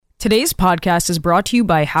Today's podcast is brought to you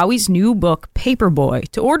by Howie's new book, Paperboy.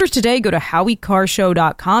 To order today, go to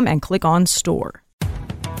howiecarrshow.com and click on store.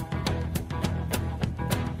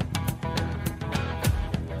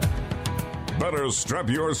 Better strap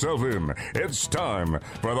yourself in. It's time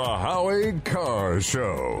for the Howie Carr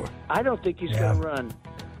Show. I don't think he's going to run.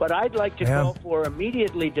 But I'd like to call for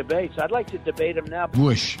immediately debates. I'd like to debate him now.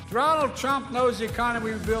 Bush. Donald Trump knows the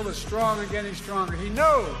economy we build is strong and getting stronger. He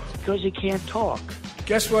knows. Because he can't talk.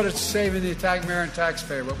 Guess what? It's saving the American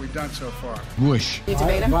taxpayer, what we've done so far. Bush. If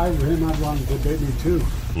I were him, I'd want to debate me too.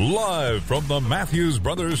 Live from the Matthews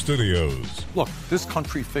Brothers Studios. Look, this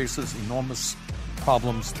country faces enormous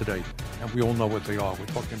problems today, and we all know what they are. We're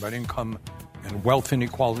talking about income and wealth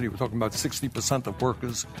inequality. We're talking about 60% of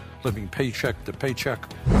workers living paycheck to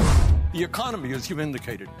paycheck. The economy, as you've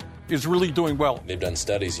indicated, is really doing well. They've done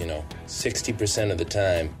studies, 60% of the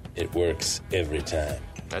time, it works every time.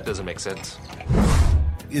 That doesn't make sense.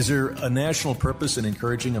 Is there a national purpose in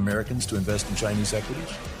encouraging Americans to invest in Chinese equities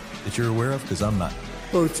that you're aware of? Because I'm not.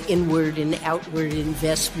 Both inward and outward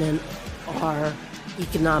investment are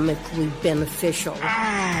economically beneficial.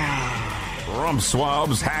 Rump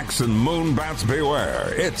swabs, hacks, and moonbats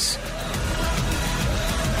beware. It's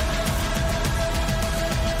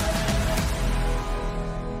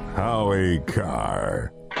Howie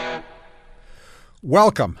Carr.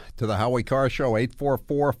 Welcome to the Howie Carr Show,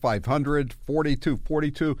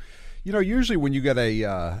 844-500-4242. Usually when you get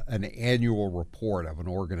an annual report of an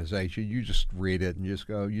organization, you just read it and just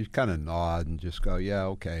go, you kind of nod and just go, yeah,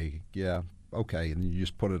 okay, and you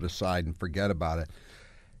just put it aside and forget about it.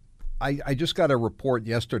 I just got a report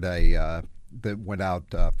yesterday that went out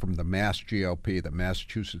from the MassGOP, the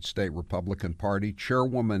Massachusetts State Republican Party,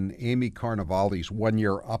 Chairwoman Amy Carnevale's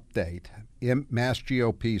one-year update,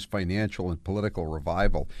 MassGOP's financial and political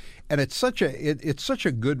revival, and it's such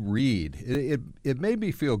a good read. It made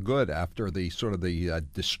me feel good after the sort of the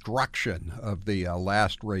destruction of the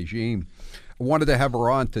last regime. I wanted to have her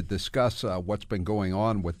on to discuss what's been going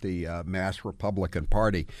on with the Mass Republican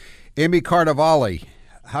Party. Amy Carnevale,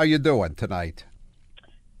 how you doing tonight?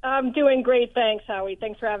 I'm doing great, thanks, Howie.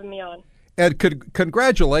 Thanks for having me on. And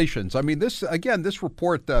congratulations. I mean, this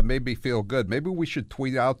report made me feel good. Maybe we should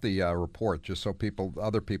tweet out the report just so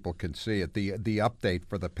other people can see it, the update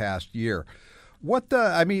for the past year.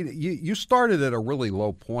 You started at a really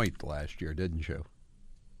low point last year, didn't you?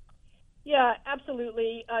 Yeah,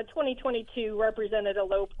 absolutely. 2022 represented a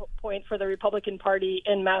low point for the Republican Party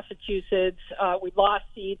in Massachusetts. We lost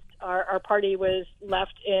seats. Our party was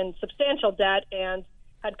left in substantial debt and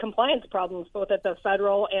had compliance problems both at the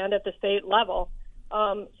federal and at the state level.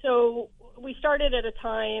 So we started at a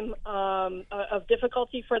time of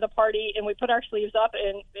difficulty for the party, and we put our sleeves up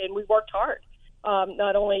and we worked hard,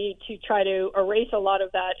 not only to try to erase a lot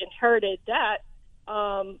of that inherited debt,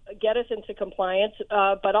 get us into compliance,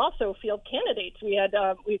 but also field candidates.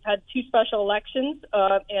 We've had two special elections,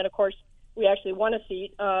 and of course, we actually won a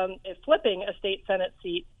seat, flipping a state Senate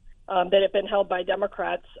seat that had been held by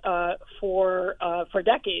Democrats for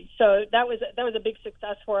decades. So that was a big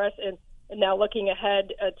success for us. And now looking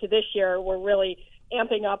ahead to this year, we're really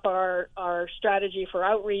amping up our strategy for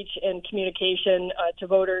outreach and communication to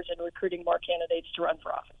voters and recruiting more candidates to run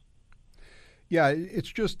for office. Yeah, it's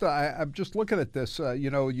just I'm just looking at this.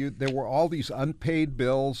 There were all these unpaid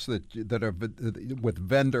bills that are with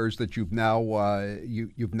vendors that you've now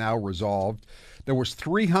resolved. There was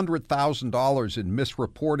 $300,000 in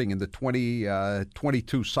misreporting in the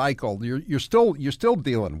 2022 cycle. You're still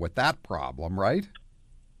dealing with that problem, right?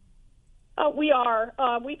 We are.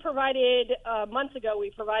 We provided months ago. We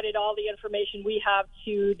provided all the information we have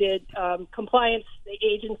to the compliance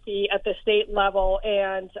agency at the state level,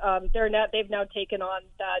 and they've now taken on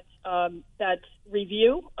that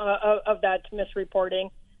review of that misreporting,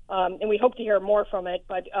 and we hope to hear more from it.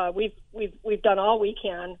 But we've done all we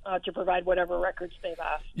can to provide whatever records they've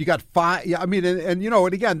asked. You got five. Yeah, I mean,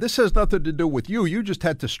 and again, this has nothing to do with you. You just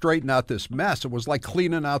had to straighten out this mess. It was like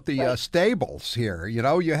cleaning out the stables here.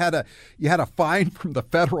 You had a fine from the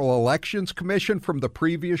Federal Elections Commission from the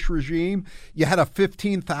previous regime. You had a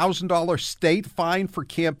 $15,000 state fine for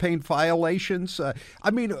campaign violations.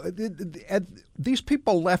 These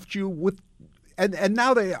people left you with. And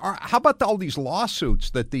now they are. How about all these lawsuits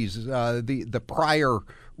that the prior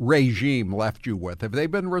regime left you with? Have they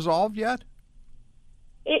been resolved yet?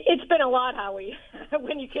 It's been a lot, Howie,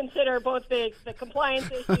 when you consider both the compliance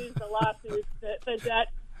issues, the lawsuits, the debt.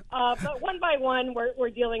 But one by one, we're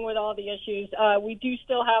dealing with all the issues. We do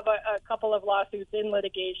still have a couple of lawsuits in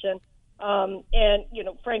litigation, and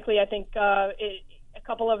frankly, I think a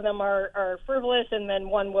couple of them are frivolous, and then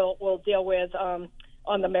one will deal with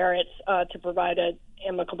on the merits to provide an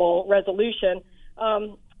amicable resolution.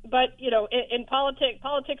 But in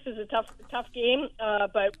politics is a tough game.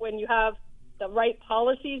 But when you have the right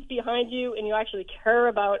policies behind you and you actually care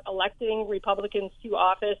about electing Republicans to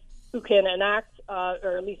office who can enact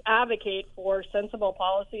or at least advocate for sensible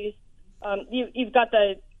policies, you've got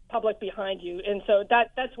the public behind you. And so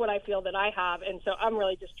that's what I feel that I have. And so I'm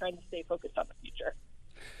really just trying to stay focused on the future.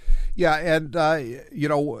 Yeah, and,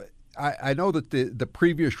 I know that the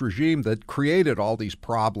previous regime that created all these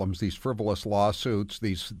problems, these frivolous lawsuits,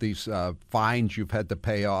 these fines you've had to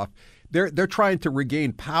pay off, they're trying to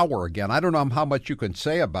regain power again. I don't know how much you can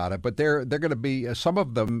say about it, but they're going to be some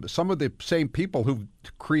of the same people who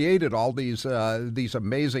created all these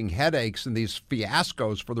amazing headaches and these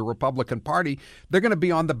fiascos for the Republican Party. They're going to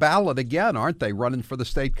be on the ballot again, aren't they, running for the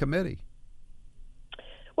state committee?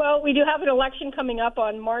 Well, we do have an election coming up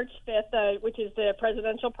on March 5th, which is the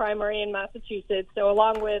presidential primary in Massachusetts. So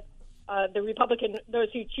along with those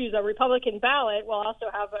who choose a Republican ballot will also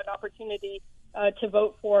have an opportunity to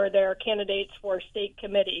vote for their candidates for state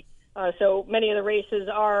committee. So many of the races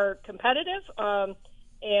are competitive.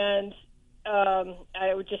 And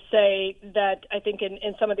I would just say that I think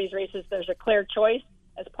in some of these races there's a clear choice.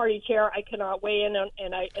 As party chair, I cannot weigh in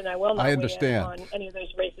and I will not weigh in on any of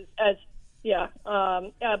those races.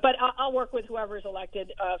 But I'll work with whoever is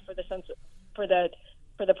elected for the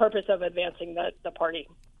purpose of advancing the party.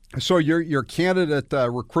 So your candidate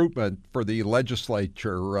recruitment for the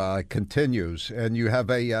legislature continues, and you have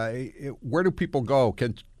where do people go?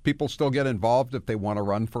 Can people still get involved if they want to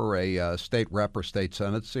run for a state rep or state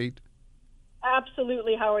senate seat?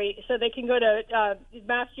 Absolutely, Howie. So they can go to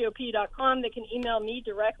MassGOP.com. They can email me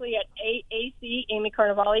directly at Amy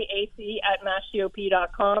Carnevale,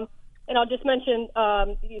 AC@MassGOP.com. And I'll just mention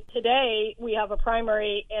today we have a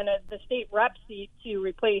primary and the state rep seat to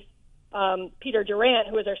replace Peter Durant,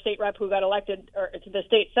 who is our state rep who got elected to the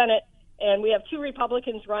state senate. And we have two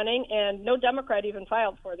Republicans running, and no Democrat even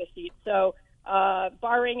filed for the seat. So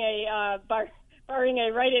barring a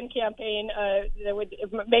write-in campaign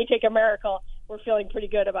that may take a miracle, we're feeling pretty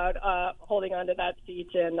good about holding on to that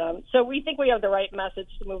seat. And so we think we have the right message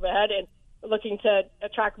to move ahead, and we're looking to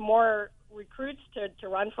attract more recruits to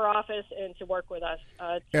run for office and to work with us.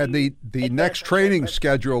 And the next training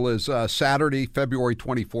schedule is Saturday, February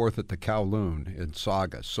 24th at the Kowloon in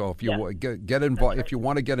Saugus. So if you get involved, if you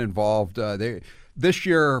want to get involved, this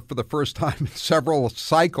year for the first time in several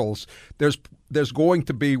cycles, there's going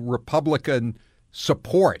to be Republican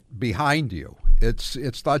support behind you.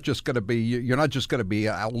 It's not just going to be, you're not just going to be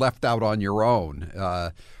left out on your own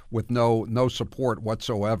with no support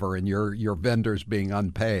whatsoever, and your vendors being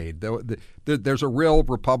unpaid. There's a real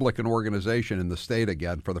Republican organization in the state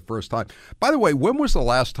again for the first time. By the way, when was the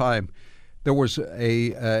last time there was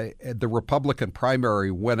the Republican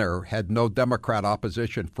primary winner had no Democrat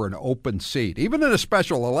opposition for an open seat, even in a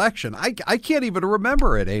special election? I can't even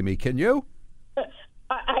remember it, Amy. Can you?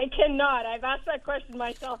 I cannot. I've asked that question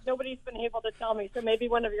myself. Nobody's been able to tell me, so maybe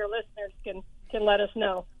one of your listeners can let us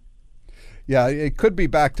know. Yeah, it could be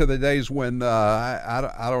back to the days when,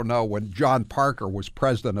 I don't know, when John Parker was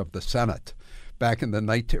president of the Senate back in the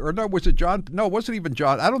was it John? No, it wasn't even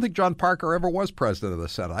John. I don't think John Parker ever was president of the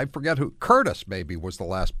Senate. I forget who. Curtis maybe was the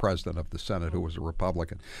last president of the Senate who was a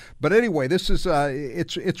Republican. But anyway, this is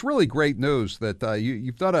it's really great news that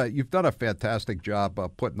you've done a fantastic job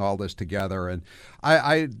putting all this together, and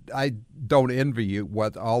I don't envy you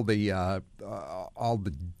what all the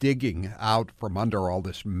digging out from under all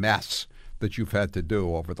this mess that you've had to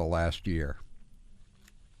do over the last year.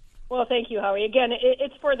 Well, thank you, Howie. Again,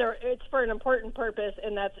 it's for an important purpose,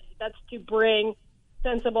 and that's to bring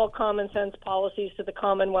sensible, common sense policies to the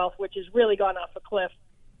Commonwealth, which has really gone off a cliff,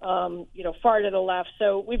 far to the left.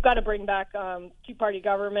 So we've got to bring back two-party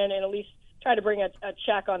government and at least try to bring a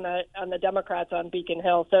check on the Democrats on Beacon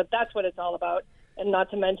Hill. So that's what it's all about, and not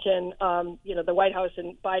to mention the White House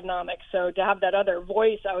and Bidenomics. So to have that other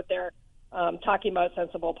voice out there talking about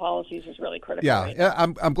sensible policies is really critical. Yeah, right now.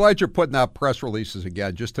 I'm glad you're putting out press releases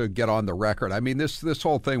again, just to get on the record. I mean, this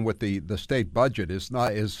whole thing with the state budget is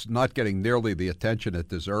not getting nearly the attention it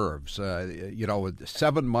deserves.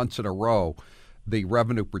 7 months in a row, the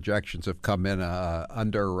revenue projections have come in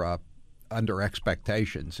under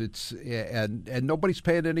expectations. And nobody's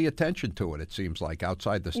paying any attention to it. It seems like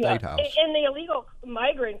outside the State House. And the illegal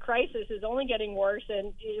migrant crisis is only getting worse.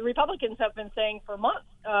 And Republicans have been saying for months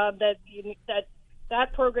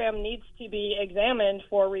that program needs to be examined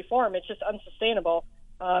for reform. It's just unsustainable,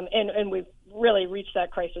 and we've really reached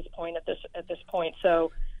that crisis point at this point.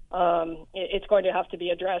 So it's going to have to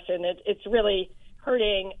be addressed, and it's really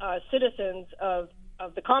hurting citizens of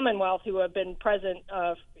the Commonwealth who have been present,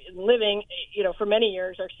 living, for many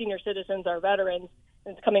years. Our senior citizens, our veterans,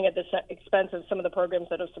 and it's coming at the expense of some of the programs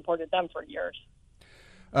that have supported them for years.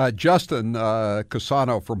 Justin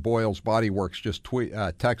Casano from Boyle's Body Works just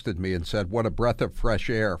texted me and said, "What a breath of fresh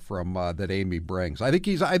air from that Amy brings." I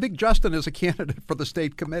think Justin is a candidate for the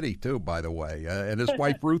state committee too, by the way, and his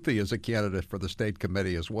wife Ruthie is a candidate for the state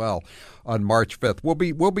committee as well on March 5th.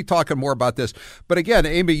 We'll be talking more about this, but again,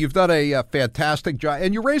 Amy, you've done a fantastic job,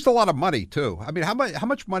 and you raised a lot of money too. I mean, how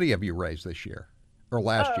much money have you raised this year or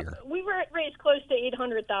last year? We raised close to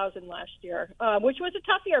 $800,000 last year, which was a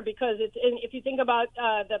tough year because if you think about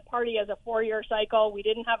the party as a 4-year cycle, we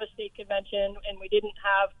didn't have a state convention and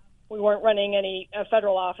we weren't running any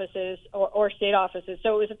federal offices or state offices.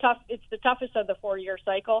 So it's the toughest of the 4-year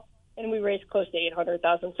cycle, and we raised close to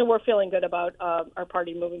 $800,000. So we're feeling good about our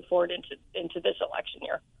party moving forward into this election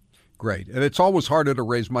year. Great. And it's always harder to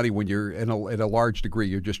raise money when you're in a large degree.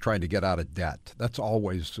 You're just trying to get out of debt. That's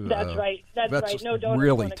always that's right. That's right. No donors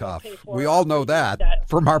really tough. We all know that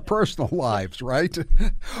from our personal lives, right?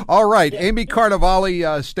 All right, yeah. Amy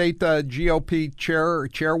Carnevale, state GOP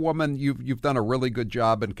chairwoman. You've done a really good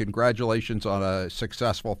job, and congratulations on a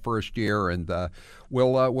successful first year. And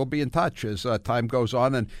we'll be in touch as time goes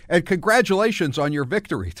on. And congratulations on your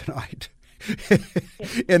victory tonight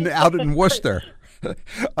out in Worcester.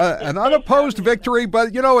 An unopposed victory,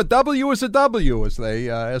 but a W is a W, as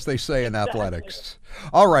they say in athletics.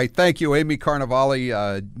 All right, thank you, Amy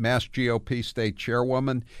Carnevale, Mass GOP State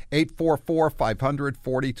Chairwoman.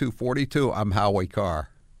 844-500-4242. I'm Howie Carr.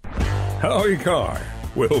 Howie Carr.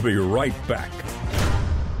 We'll be right back.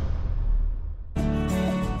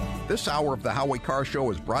 This hour of the Howie Carr Show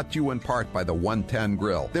is brought to you in part by the 110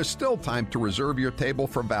 Grill. There's still time to reserve your table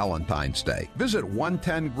for Valentine's Day. Visit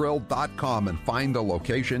 110grill.com and find the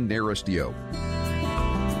location nearest you.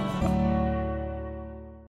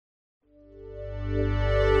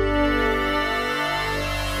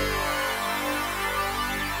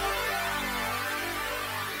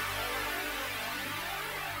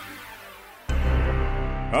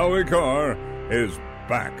 Howie Carr is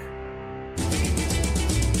back.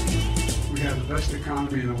 We have the best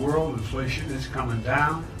economy in the world. Inflation is coming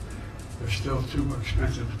down. There's still too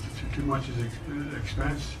expensive, too much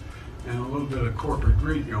expense, and a little bit of corporate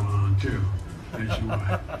greed going on too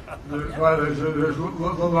nationwide. There's a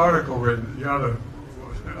little article written. You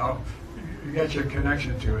get your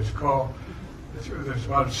connection to. It's called. It's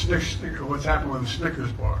about what's happened with the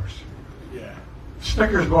Snickers bars. Yeah.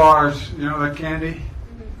 Snickers bars. You know that candy.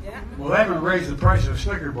 Yeah. Well, they haven't raised the price of a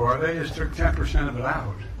Snicker bar. They just took 10% of it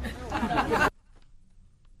out.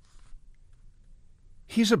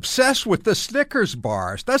 He's obsessed with the Snickers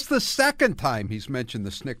bars. That's the second time he's mentioned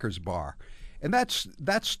the Snickers bar. And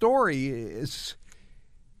that story is,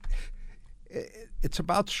 it's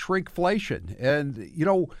about shrinkflation. And,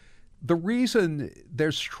 the reason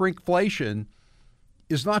there's shrinkflation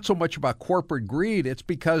is not so much about corporate greed. It's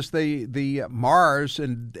because the Mars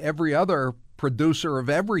and every other producer of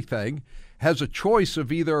everything has a choice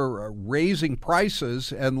of either raising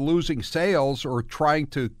prices and losing sales or trying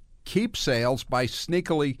to keep sales by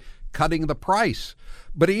sneakily cutting the price.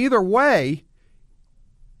 But either way,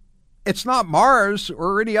 it's not Mars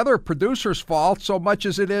or any other producer's fault so much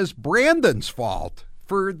as it is Brandon's fault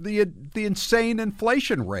for the insane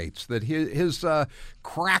inflation rates that his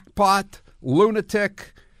crackpot,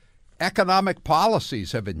 lunatic economic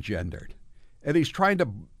policies have engendered. And he's trying to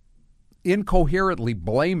incoherently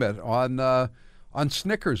blame it on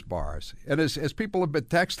Snickers bars. And as people have been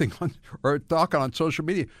texting or talking on social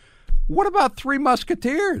media, what about Three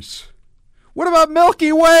Musketeers? What about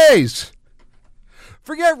Milky Ways?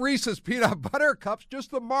 Forget Reese's Peanut Butter Cups,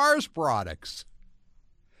 just the Mars products.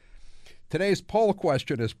 Today's poll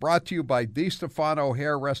question is brought to you by DiStefano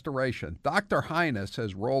Hair Restoration. Dr. Highness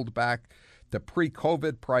has rolled back to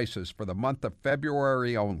pre-COVID prices for the month of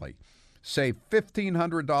February only. Save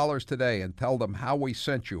 $1,500 today and tell them how we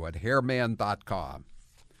sent you at hairman.com.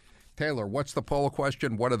 Taylor, what's the poll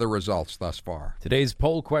question? What are the results thus far? Today's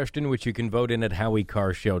poll question, which you can vote in at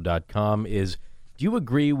howiecarrshow.com, is: do you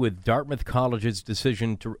agree with Dartmouth College's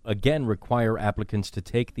decision to again require applicants to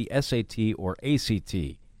take the SAT or ACT?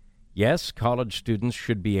 Yes, college students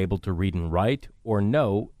should be able to read and write, or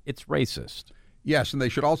no, it's racist. Yes, and they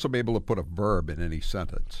should also be able to put a verb in any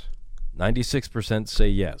sentence. 96% say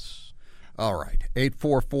yes. All right,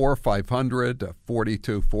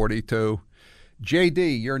 844-500-4242.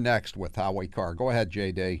 J.D., you're next with Howie Carr. Go ahead,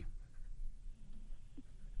 J.D.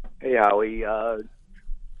 Hey, Howie. On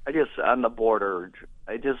the border,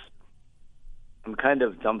 I'm kind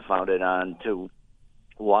of dumbfounded on to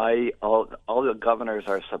why all the governors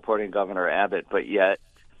are supporting Governor Abbott, but yet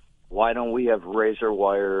why don't we have razor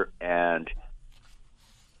wire and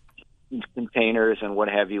containers and what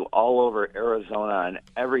have you all over Arizona and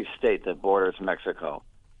every state that borders Mexico?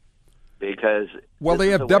 Because they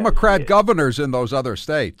have Democrat governors in those other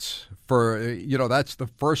states. That's the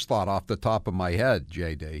first thought off the top of my head,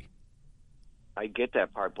 JD. I get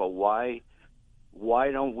that part, but why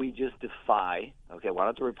don't we just defy? Okay, why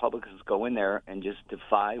don't the Republicans go in there and just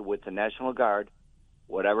defy with the National Guard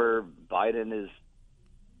whatever Biden is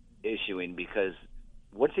issuing? Because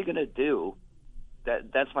what's he going to do?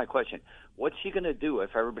 That's my question. What's he going to do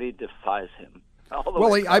if everybody defies him?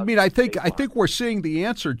 I think we're seeing the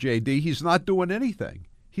answer, JD. He's not doing anything.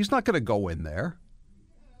 He's not going to go in there.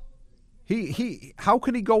 How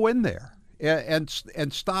can he go in there and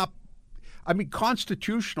stop? I mean,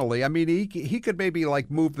 constitutionally, he could maybe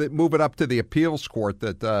move it up to the appeals court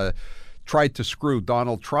that tried to screw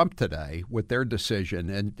Donald Trump today with their decision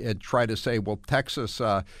and try to say, well, Texas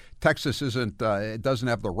doesn't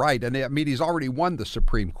have the right. And he's already won the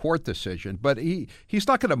Supreme Court decision, but he's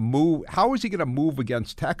not going to move. How is he going to move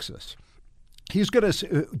against Texas? He's going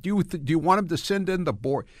to. Do you want him to send in the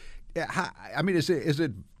board? Is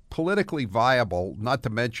it politically viable, not to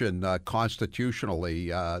mention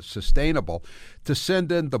constitutionally sustainable, to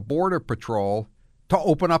send in the Border Patrol to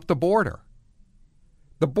open up the border?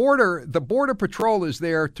 The Border Patrol is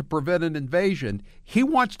there to prevent an invasion. He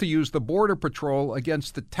wants to use the Border Patrol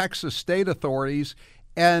against the Texas state authorities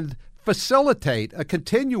and facilitate a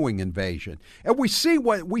continuing invasion. And we see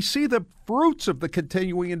the fruits of the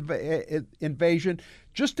continuing invasion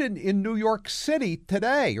just in New York City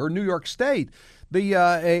today, or New York State.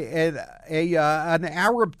 An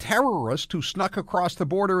Arab terrorist who snuck across the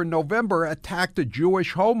border in November attacked a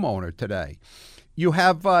Jewish homeowner today. You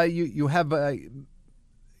have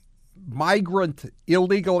migrant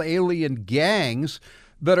illegal alien gangs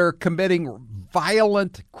that are committing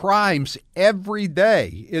violent crimes every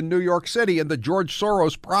day in New York City, and the George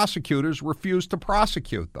Soros prosecutors refuse to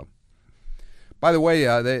prosecute them. By the way,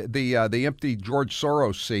 the empty George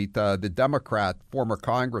Soros seat, the Democrat, former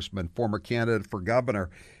congressman, former candidate for governor,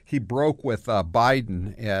 he broke with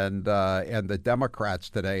Biden and the Democrats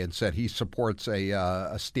today and said he supports a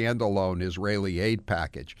standalone Israeli aid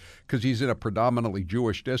package because he's in a predominantly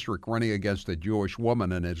Jewish district running against a Jewish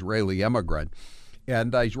woman, an Israeli immigrant.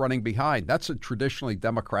 And he's running behind. That's a traditionally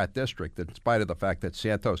Democrat district, in spite of the fact that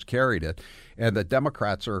Santos carried it. And the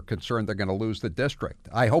Democrats are concerned they're going to lose the district.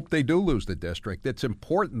 I hope they do lose the district. It's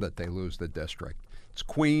important that they lose the district. It's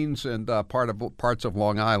Queens and parts of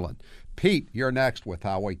Long Island. Pete, you're next with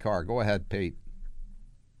Howie Carr. Go ahead, Pete.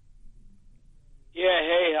 Yeah,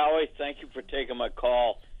 hey, Howie. Thank you for taking my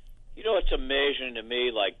call. You know, it's amazing to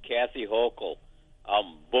me, like Kathy Hochul out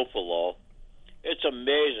in Buffalo. It's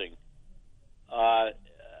amazing.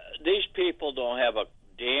 These people don't have a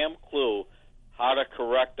damn clue how to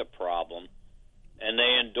correct the problem, and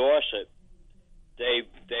they endorse it. They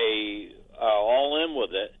are all in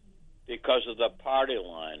with it because of the party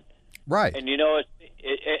line. Right. And it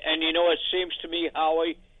seems to me,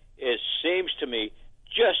 Howie, just seems to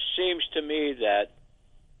me that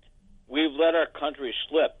we've let our country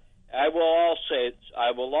slip. I will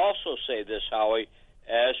also say this, Howie,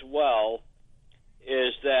 as well,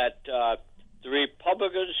 is that the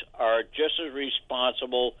Republicans are just as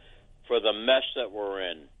responsible for the mess that we're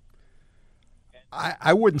in.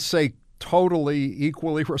 I wouldn't say totally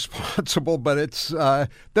equally responsible, but it's they're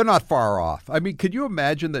not far off. I mean, could you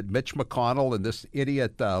imagine that Mitch McConnell and this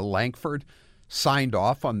idiot Lankford signed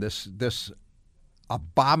off on this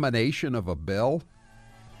abomination of a bill?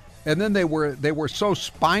 And then they were so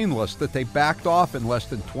spineless that they backed off in less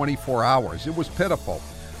than 24 hours. It was pitiful.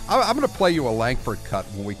 I'm going to play you a Lankford cut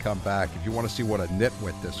when we come back if you want to see what a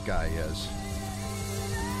nitwit this guy is.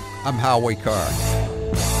 I'm Howie Carr.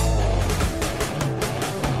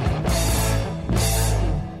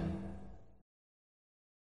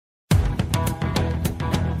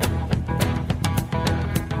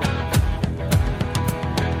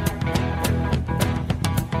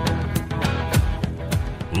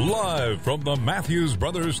 Live from the Matthews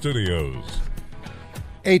Brothers Studios.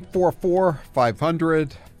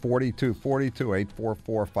 844-500-4242,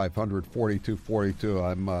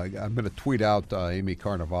 844-500-4242. I'm going to tweet out Amy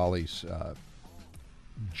Carnevale's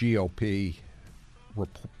GOP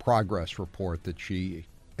progress report that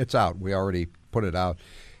it's out. We already put it out.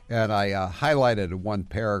 And I highlighted one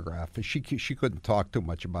paragraph. She couldn't talk too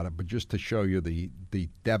much about it, but just to show you the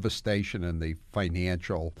devastation and the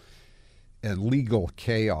financial and legal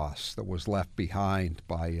chaos that was left behind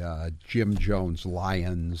by Jim Jones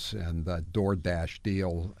Lions and the DoorDash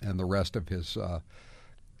deal and the rest of his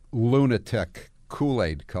lunatic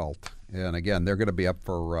Kool-Aid cult. And again, they're going to be up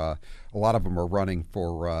for, a lot of them are running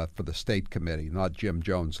for the state committee, not Jim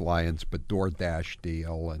Jones Lions, but DoorDash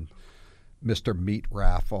deal and Mr. Meat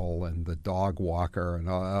Raffle and the Dog Walker and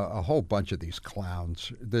a whole bunch of these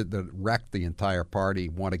clowns that wrecked the entire party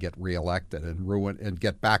want to get reelected and ruin and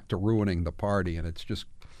get back to ruining the party. And it's just,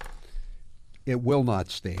 it will not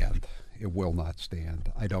stand. It will not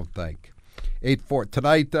stand, I don't think. 8-4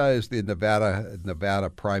 tonight is the Nevada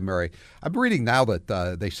primary. I'm reading now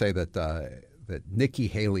that they say that Nikki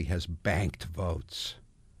Haley has banked votes.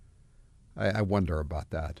 I wonder about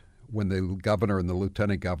that. When the governor and the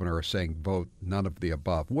lieutenant governor are saying vote none of the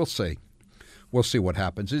above. We'll see. We'll see what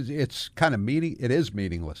happens. It's kind of it is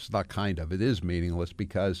meaningless. Not kind of. It is meaningless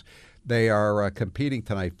because they are competing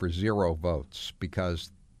tonight for 0 votes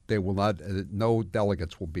because they will not. No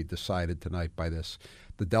delegates will be decided tonight by this.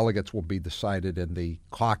 The delegates will be decided in the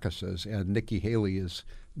caucuses, and Nikki Haley is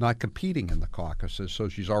not competing in the caucuses, so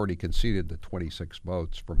she's already conceded the 26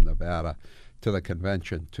 votes from Nevada to the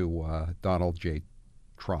convention to Donald J.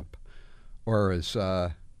 Trump. Or as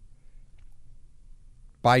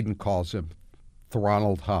Biden calls him,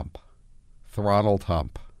 Thronald Hump. Thronald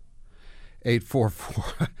Hump.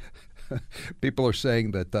 844. People are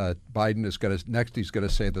saying that Biden is going to, next he's going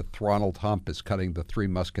to say that Thronald Hump is cutting the 3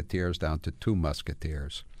 Musketeers down to 2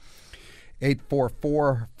 Musketeers.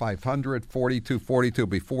 844-500-4242.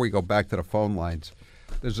 Before we go back to the phone lines,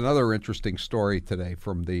 there's another interesting story today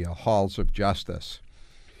from the halls of justice.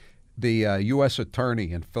 The U.S.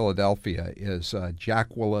 attorney in Philadelphia is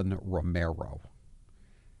Jacqueline Romero.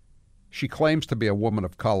 She claims to be a woman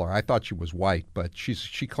of color. I thought she was white, but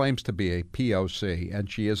she claims to be a POC, and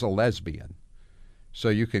she is a lesbian. So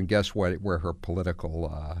you can guess where her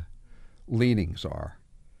political leanings are.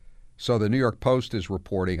 So the New York Post is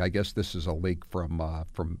reporting. I guess this is a leak from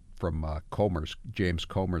James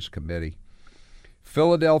Comer's committee.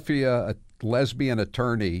 Philadelphia lesbian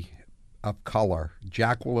attorney of color,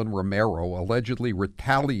 Jacqueline Romero, allegedly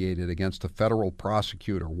retaliated against a federal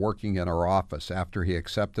prosecutor working in her office after he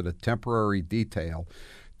accepted a temporary detail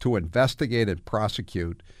to investigate and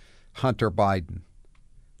prosecute Hunter Biden.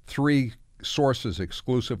 3 sources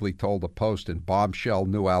exclusively told the Post in bombshell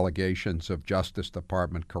new allegations of Justice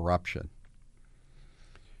Department corruption.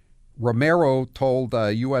 Romero told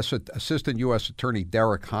Assistant U.S. Attorney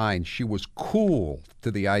Derek Hines she was cool to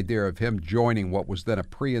the idea of him joining what was then a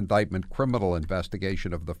pre-indictment criminal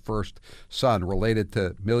investigation of the first son related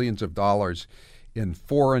to millions of dollars in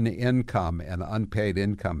foreign income and unpaid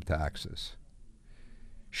income taxes.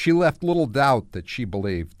 She left little doubt that she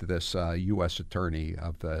believed this U.S. attorney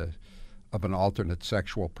of an alternate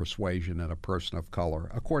sexual persuasion and a person of color,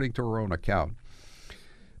 according to her own account,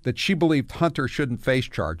 that she believed Hunter shouldn't face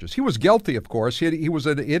charges. He was guilty, of course. He was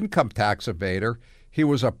an income tax evader. He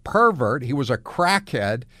was a pervert. He was a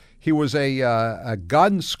crackhead. He was a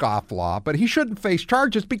gun scofflaw. But he shouldn't face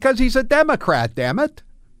charges because he's a Democrat, damn it,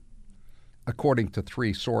 according to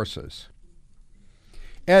 3 sources.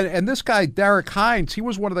 And this guy, Derek Hines, he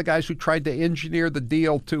was one of the guys who tried to engineer the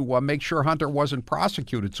deal to make sure Hunter wasn't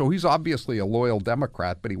prosecuted. So he's obviously a loyal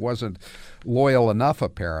Democrat, but he wasn't loyal enough,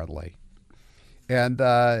 apparently. And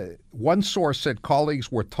one source said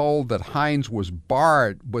colleagues were told that Hines was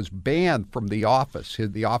banned from the office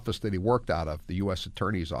that he worked out of, the U.S.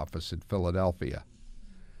 Attorney's office in Philadelphia.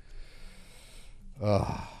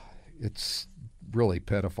 It's really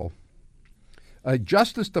pitiful. A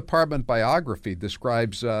Justice Department biography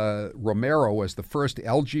describes Romero as the first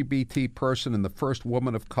LGBT person and the first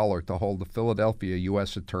woman of color to hold the Philadelphia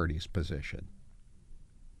U.S. Attorney's position.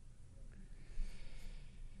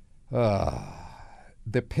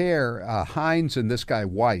 The pair, Hines and this guy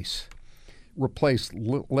Weiss, replaced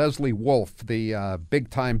Leslie Wolf, the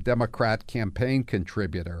big-time Democrat campaign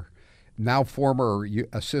contributor, now former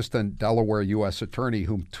assistant Delaware U.S. attorney,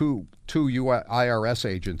 whom two IRS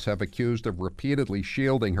agents have accused of repeatedly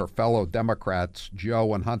shielding her fellow Democrats,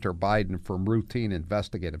 Joe and Hunter Biden, from routine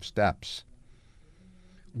investigative steps.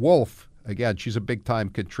 Wolf, again, she's a big-time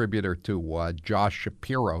contributor to Josh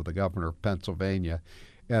Shapiro, the governor of Pennsylvania,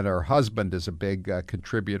 and her husband is a big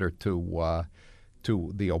contributor to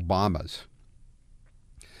the Obamas.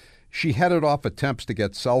 She headed off attempts to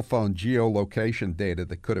get cell phone geolocation data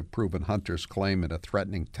that could have proven Hunter's claim in a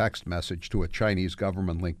threatening text message to a Chinese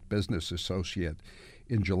government-linked business associate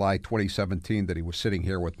in July 2017 that he was sitting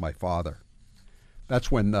here with my father.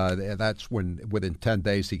 That's when within 10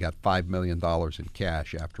 days he got $5 million in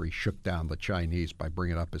cash after he shook down the Chinese by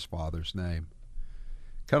bringing up his father's name.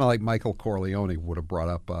 Kind of like Michael Corleone would have brought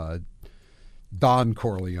up Don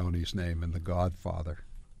Corleone's name in The Godfather.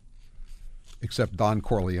 Except Don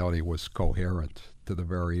Corleone was coherent to the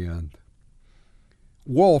very end.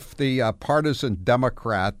 Wolf, the partisan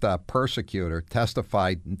Democrat persecutor,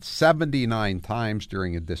 testified 79 times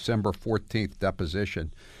during a December 14th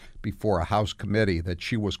deposition before a House committee that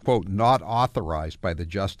she was, quote, not authorized by the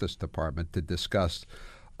Justice Department to discuss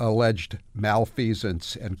alleged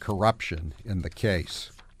malfeasance and corruption in the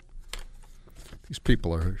case. These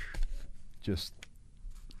people are just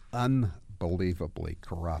unbelievably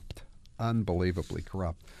corrupt. Unbelievably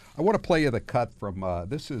corrupt. I want to play you the cut from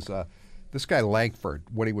this guy Lankford,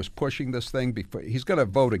 when he was pushing this thing. Before he's going to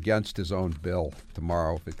vote against his own bill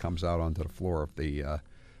tomorrow if it comes out onto the floor of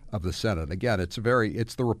the Senate. Again, it's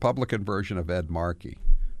the Republican version of Ed Markey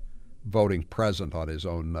voting present on his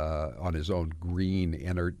own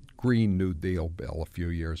Green New Deal bill a few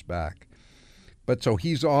years back. But so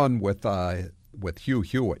he's on with Hugh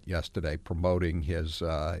Hewitt yesterday promoting his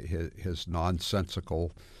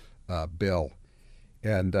nonsensical bill.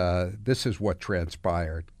 And this is what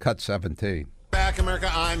transpired. Cut 17. Back, America.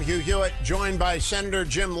 I'm Hugh Hewitt, joined by Senator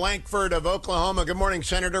Jim Lankford of Oklahoma. Good morning,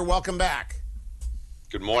 Senator. Welcome back.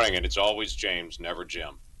 Good morning, and it's always James, never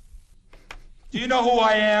Jim. Do you know who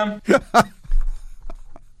I am?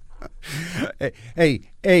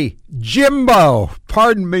 Hey, Jimbo,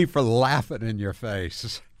 pardon me for laughing in your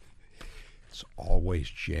face. It's always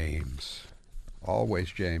James.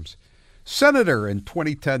 Always James. Senator in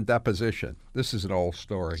 2010 deposition. This is an old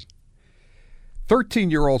story.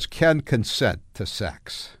 13-year-olds can consent to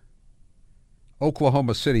sex.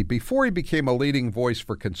 Oklahoma City. Before he became a leading voice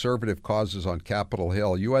for conservative causes on Capitol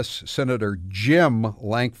Hill, U.S. Senator Jim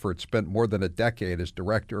Lankford spent more than a decade as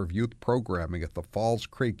director of youth programming at the Falls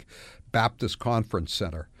Creek Baptist Conference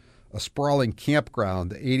Center, a sprawling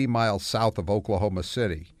campground 80 miles south of Oklahoma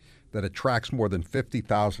City that attracts more than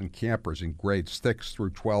 50,000 campers in grades 6 through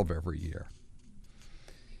 12 every year.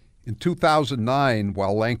 In 2009,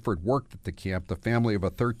 while Lankford worked at the camp, the family of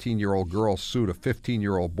a 13-year-old girl sued a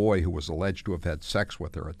 15-year-old boy who was alleged to have had sex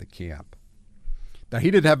with her at the camp. Now, he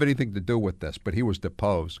didn't have anything to do with this, but he was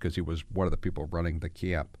deposed because he was one of the people running the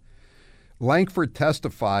camp. Lankford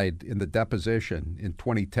testified in the deposition in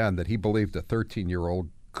 2010 that he believed a 13-year-old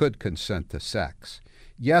could consent to sex.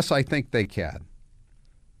 Yes, I think they can.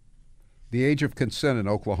 The age of consent in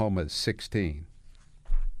Oklahoma is 16.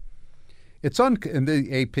 And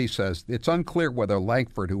the AP says, it's unclear whether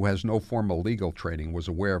Lankford, who has no formal legal training, was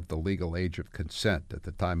aware of the legal age of consent at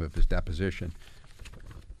the time of his deposition.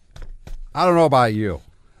 I don't know about you,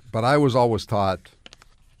 but I was always taught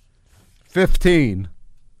 15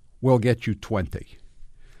 will get you 20.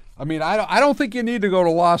 I mean, I don't think you need to go to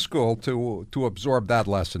law school to absorb that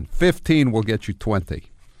lesson. 15 will get you 20.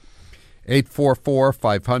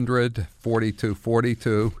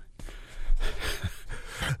 844-500-4242.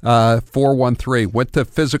 413. Went to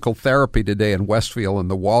physical therapy today in Westfield,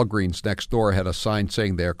 and the Walgreens next door had a sign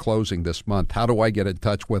saying they're closing this month. How do I get in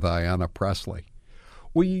touch with Ayanna Presley?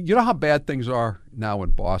 Well, you know how bad things are now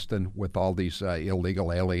in Boston with all these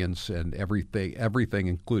illegal aliens and everything,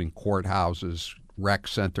 including courthouses, rec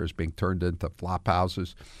centers being turned into flop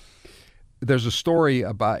houses. There's a story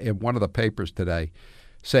about in one of the papers today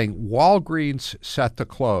saying Walgreens set to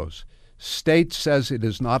close. State says it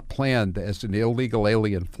is not planned as an illegal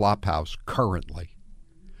alien flop house currently.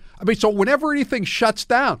 I mean, so whenever anything shuts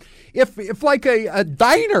down, if like a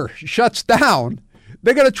diner shuts down,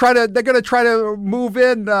 they're gonna try to move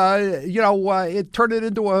in, turn it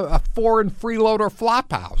into a foreign freeloader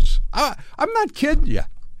flop house. I'm not kidding you.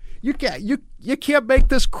 You can't make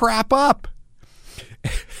this crap up.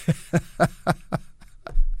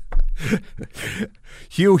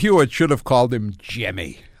 Hugh Hewitt should have called him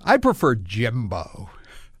Jimmy. I prefer Jimbo.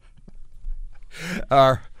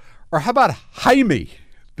 Or how about Jaime,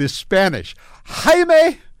 the Spanish?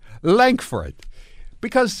 Jaime Lankford.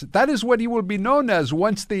 Because that is what he will be known as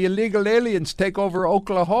once the illegal aliens take over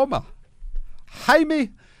Oklahoma. Jaime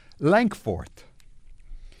Lankford.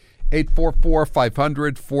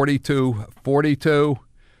 844-500-4242.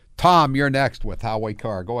 Tom, you're next with Howie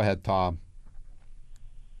Carr. Go ahead, Tom.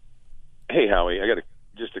 Hey, Howie, I got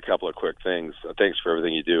just a couple of quick things. Thanks for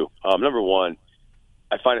everything you do. Number one,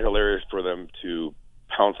 I find it hilarious for them to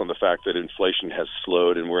pounce on the fact that inflation has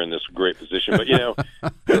slowed and we're in this great position. But,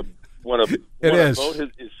 when a boat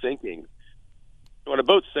is sinking, when a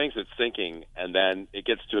boat sinks, it's sinking, and then it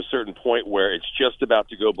gets to a certain point where it's just about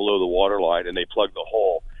to go below the waterline, and they plug the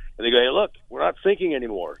hole. And they go, hey, look, we're not sinking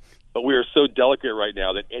anymore. But we are so delicate right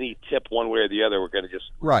now that any tip one way or the other, we're going to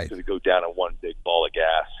just go down in one big ball of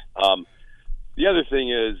gas. The other thing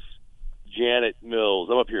is Janet Mills.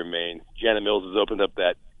 I'm up here in Maine. Janet Mills has opened up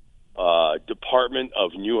that Department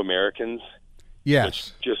of New Americans. Yes.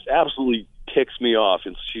 Which just absolutely ticks me off.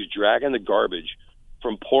 And she's dragging the garbage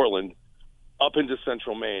from Portland up into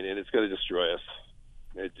central Maine, and it's going to destroy us.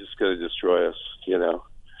 It's just going to destroy us,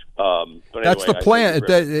 But that's anyway, the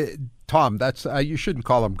plan. Tom, that's you shouldn't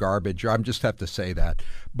call them garbage. I just have to say that.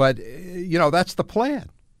 But, that's the plan.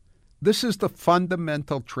 This is the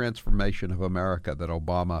fundamental transformation of America that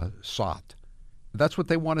Obama sought. That's what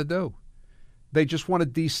they want to do. They just want to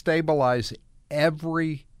destabilize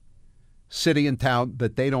every city and town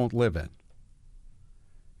that they don't live in.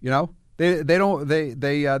 They don't.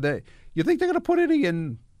 You think they're going to put any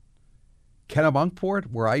in Kennebunkport,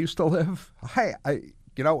 where I used to live? I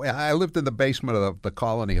lived in the basement of the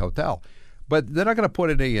Colony Hotel, but they're not going to put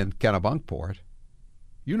any in Kennebunkport.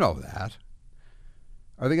 You know that.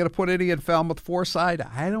 Are they going to put any in Falmouth Forsyth?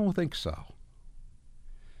 I don't think so.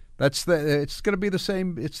 It's going to be the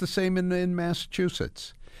same. It's the same in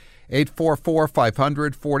Massachusetts.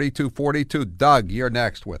 844-500-4242. Doug, you're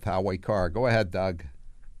next with Howie Carr. Go ahead, Doug.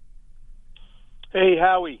 Hey,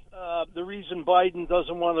 Howie. The reason Biden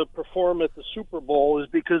doesn't want to perform at the Super Bowl is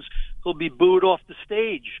because he'll be booed off the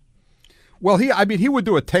stage. Well, he would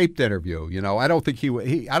do a taped interview. I don't think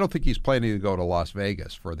I don't think he's planning to go to Las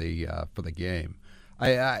Vegas for the game.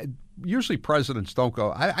 Usually presidents don't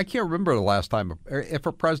go. I can't remember the last time if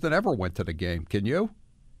a president ever went to the game. Can you?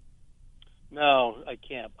 No, I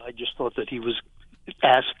can't. I just thought that he was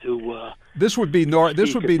asked to. This would be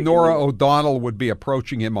Nora O'Donnell would be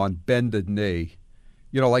approaching him on bended knee,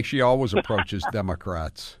 like she always approaches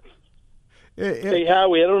Democrats. Hey,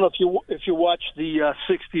 Howie, I don't know if you watched the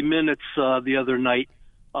 60 Minutes the other night.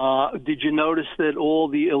 Did you notice that all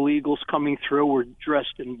the illegals coming through were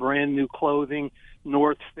dressed in brand new clothing,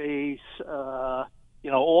 North Face,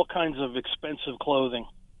 all kinds of expensive clothing?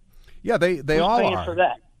 Yeah, they Who's all paying are. For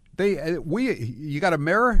that? You got a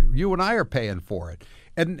mirror? You and I are paying for it.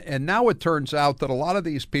 And now it turns out that a lot of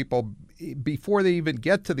these people, before they even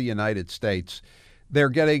get to the United States, they're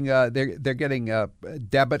getting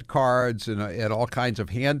debit cards and all kinds of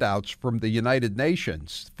handouts from the United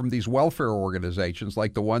Nations, from these welfare organizations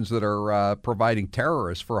like the ones that are providing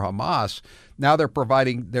terrorists for Hamas. Now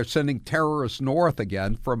they're sending terrorists north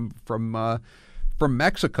again from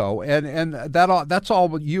Mexico, and that's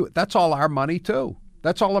all our money too.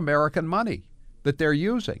 That's all American money that they're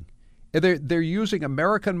using. They're using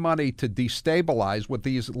American money to destabilize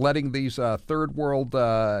letting these third world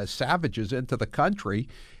savages into the country,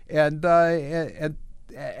 and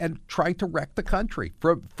trying to wreck the country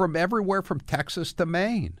from everywhere from Texas to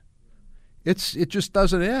Maine. It just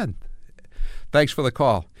doesn't end. Thanks for the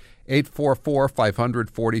call.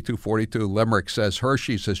 844-500-4242. Limerick says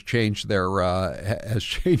Hershey's has changed their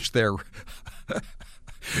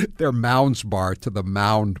their Mounds bar to the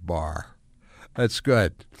Mound bar. That's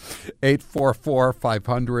good.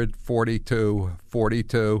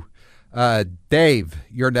 844-500-4242. Dave,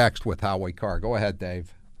 you're next with Howie Carr. Go ahead,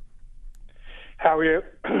 Dave. Howie,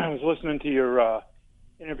 I was listening to your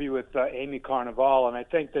interview with Amy Carnevale, and I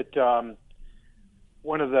think that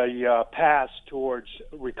one of the paths towards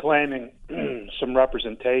reclaiming some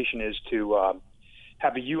representation is to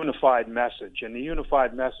have a unified message. And the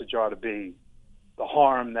unified message ought to be the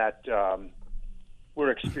harm that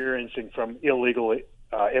we're experiencing from illegal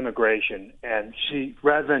immigration. And she,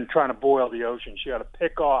 rather than trying to boil the ocean, she ought to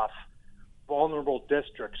pick off vulnerable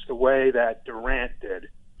districts the way that Durant did.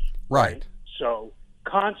 Right. So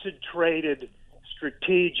concentrated,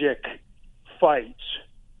 strategic fights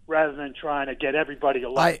rather than trying to get everybody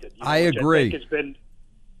elected. I agree. I think has been,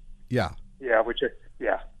 yeah.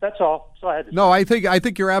 That's all. So I had to No, I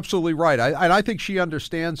think you're absolutely right. I think she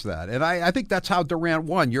understands that, and I think that's how Durant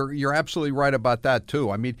won. You're absolutely right about that too.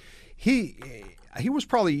 I mean, he was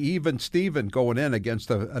probably even Steven going in against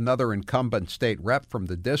another incumbent state rep from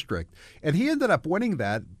the district, and he ended up winning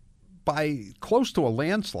that by close to a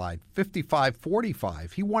landslide,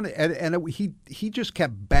 55-45. He won it, and he just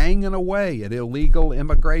kept banging away at illegal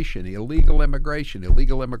immigration.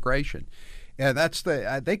 And that's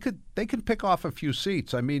they can pick off a few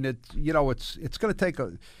seats. I mean, it's going to take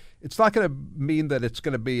it's not going to mean that it's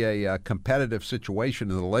going to be a competitive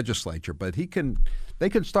situation in the legislature, but they can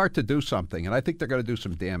start to do something, and I think they're going to do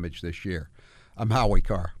some damage this year. I'm Howie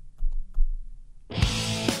Carr.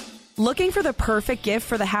 Looking for the perfect gift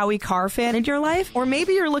for the Howie Carr fan in your life? Or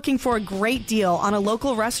maybe you're looking for a great deal on a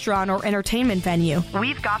local restaurant or entertainment venue.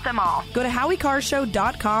 We've got them all. Go to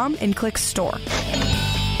HowieCarrShow.com and click store.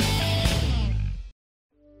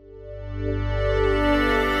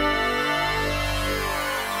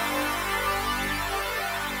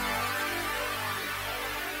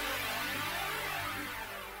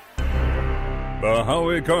 The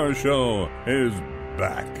Howie Carr Show is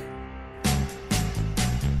back.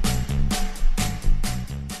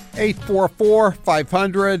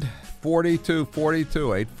 844-500-4242,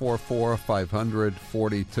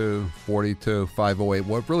 844-500-4242, 508.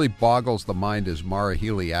 What really boggles the mind is Maura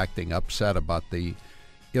Healey acting upset about the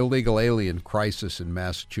illegal alien crisis in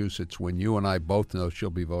Massachusetts when you and I both know she'll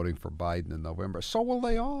be voting for Biden in November. So will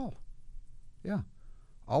they all. Yeah.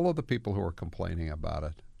 All of the people who are complaining about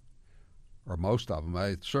it, or most of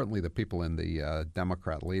them, certainly the people in the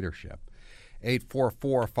Democrat leadership.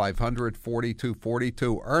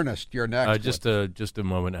 844-500-4242. Ernest, you're next. Just a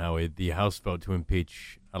moment, Howie. The House vote to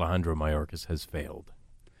impeach Alejandro Mayorkas has failed.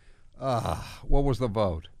 What was the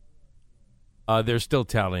vote? They're still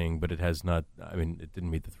tallying, but it has not. I mean, it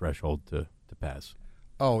didn't meet the threshold to pass.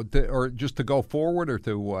 Oh, or just to go forward, or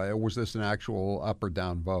to was this an actual up or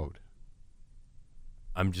down vote?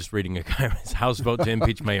 I'm just reading a House vote to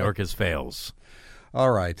impeach Mayorkas fails.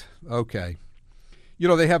 All right. Okay. You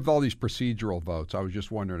know, they have all these procedural votes. I was just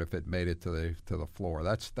wondering if it made it to the floor.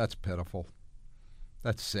 That's pitiful.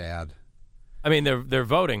 That's sad. I mean, they're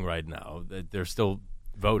voting right now. They're still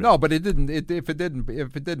voting. No, but it didn't. If it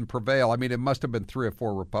didn't prevail, I mean, it must have been 3 or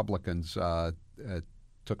 4 Republicans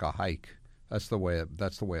took a hike. That's the way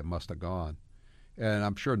it must have gone. And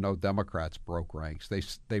I'm sure no Democrats broke ranks.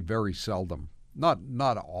 They very seldom,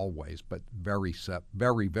 not always, but very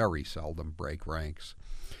very seldom break ranks.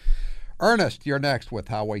 Ernest, you're next with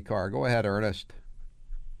Howie Carr. Go ahead, Ernest.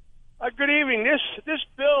 Good evening. This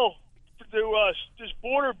bill, this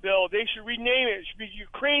border bill, they should rename it. It should be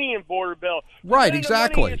Ukrainian border bill. Right,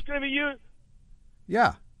 exactly. It's going to be you.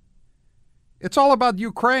 Yeah, it's all about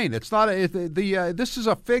Ukraine. It's not this is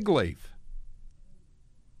a fig leaf.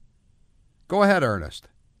 Go ahead, Ernest.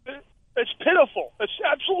 It's pitiful. It's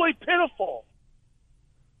absolutely pitiful.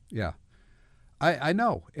 Yeah. I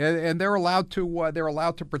know, and they're allowed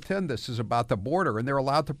to pretend this is about the border, and they're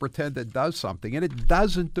allowed to pretend it does something, and it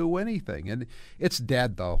doesn't do anything, and it's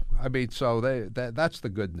dead though. I mean, so that's the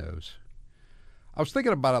good news. I was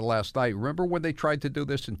thinking about it last night. Remember when they tried to do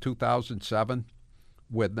this in 2007,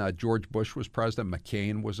 when George Bush was president?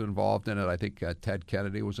 McCain was involved in it. I think Ted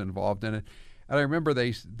Kennedy was involved in it, and I remember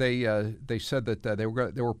they said that there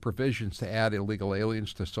were provisions to add illegal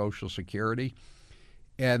aliens to Social Security.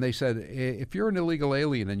 And they said, if you're an illegal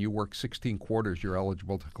alien and you work 16 quarters, you're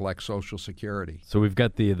eligible to collect Social Security. So we've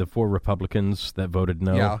got the 4 Republicans that voted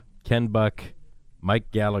no. Yeah. Ken Buck,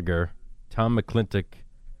 Mike Gallagher, Tom McClintock,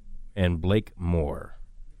 and Blake Moore.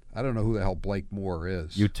 I don't know who the hell Blake Moore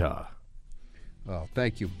is. Utah. Oh,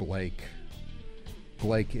 thank you, Blake.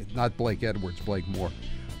 Blake, not Blake Edwards, Blake Moore.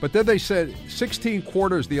 But then they said 16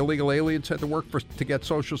 quarters the illegal aliens had to work to get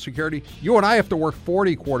Social Security. You and I have to work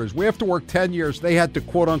 40 quarters. We have to work 10 years. They had to,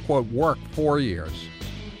 quote-unquote, work 4 years.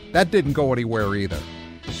 That didn't go anywhere either.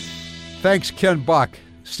 Thanks, Ken Buck.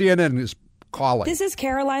 CNN is calling. This is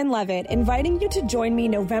Caroline Levitt inviting you to join me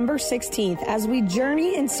November 16th as we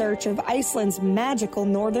journey in search of Iceland's magical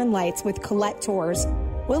northern lights with Colette Tours.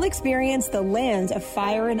 We'll experience the land of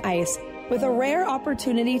fire and ice with a rare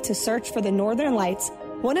opportunity to search for the northern lights,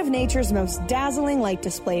 one of nature's most dazzling light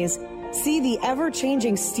displays. See the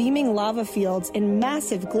ever-changing steaming lava fields in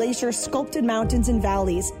massive glacier-sculpted mountains and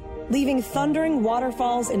valleys, leaving thundering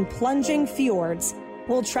waterfalls and plunging fjords.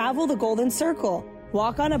 We'll travel the Golden Circle,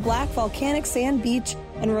 walk on a black volcanic sand beach,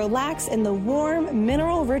 and relax in the warm,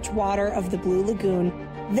 mineral-rich water of the Blue Lagoon.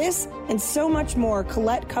 This and so much more,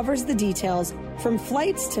 Colette covers the details, from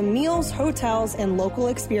flights to meals, hotels, and local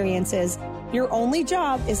experiences. Your only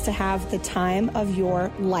job is to have the time of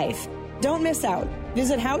your life. Don't miss out.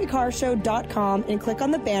 Visit HowieCarShow.com and click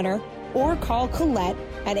on the banner or call Colette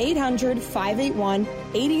at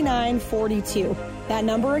 800-581-8942. That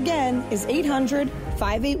number again is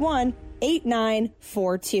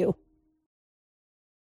 800-581-8942.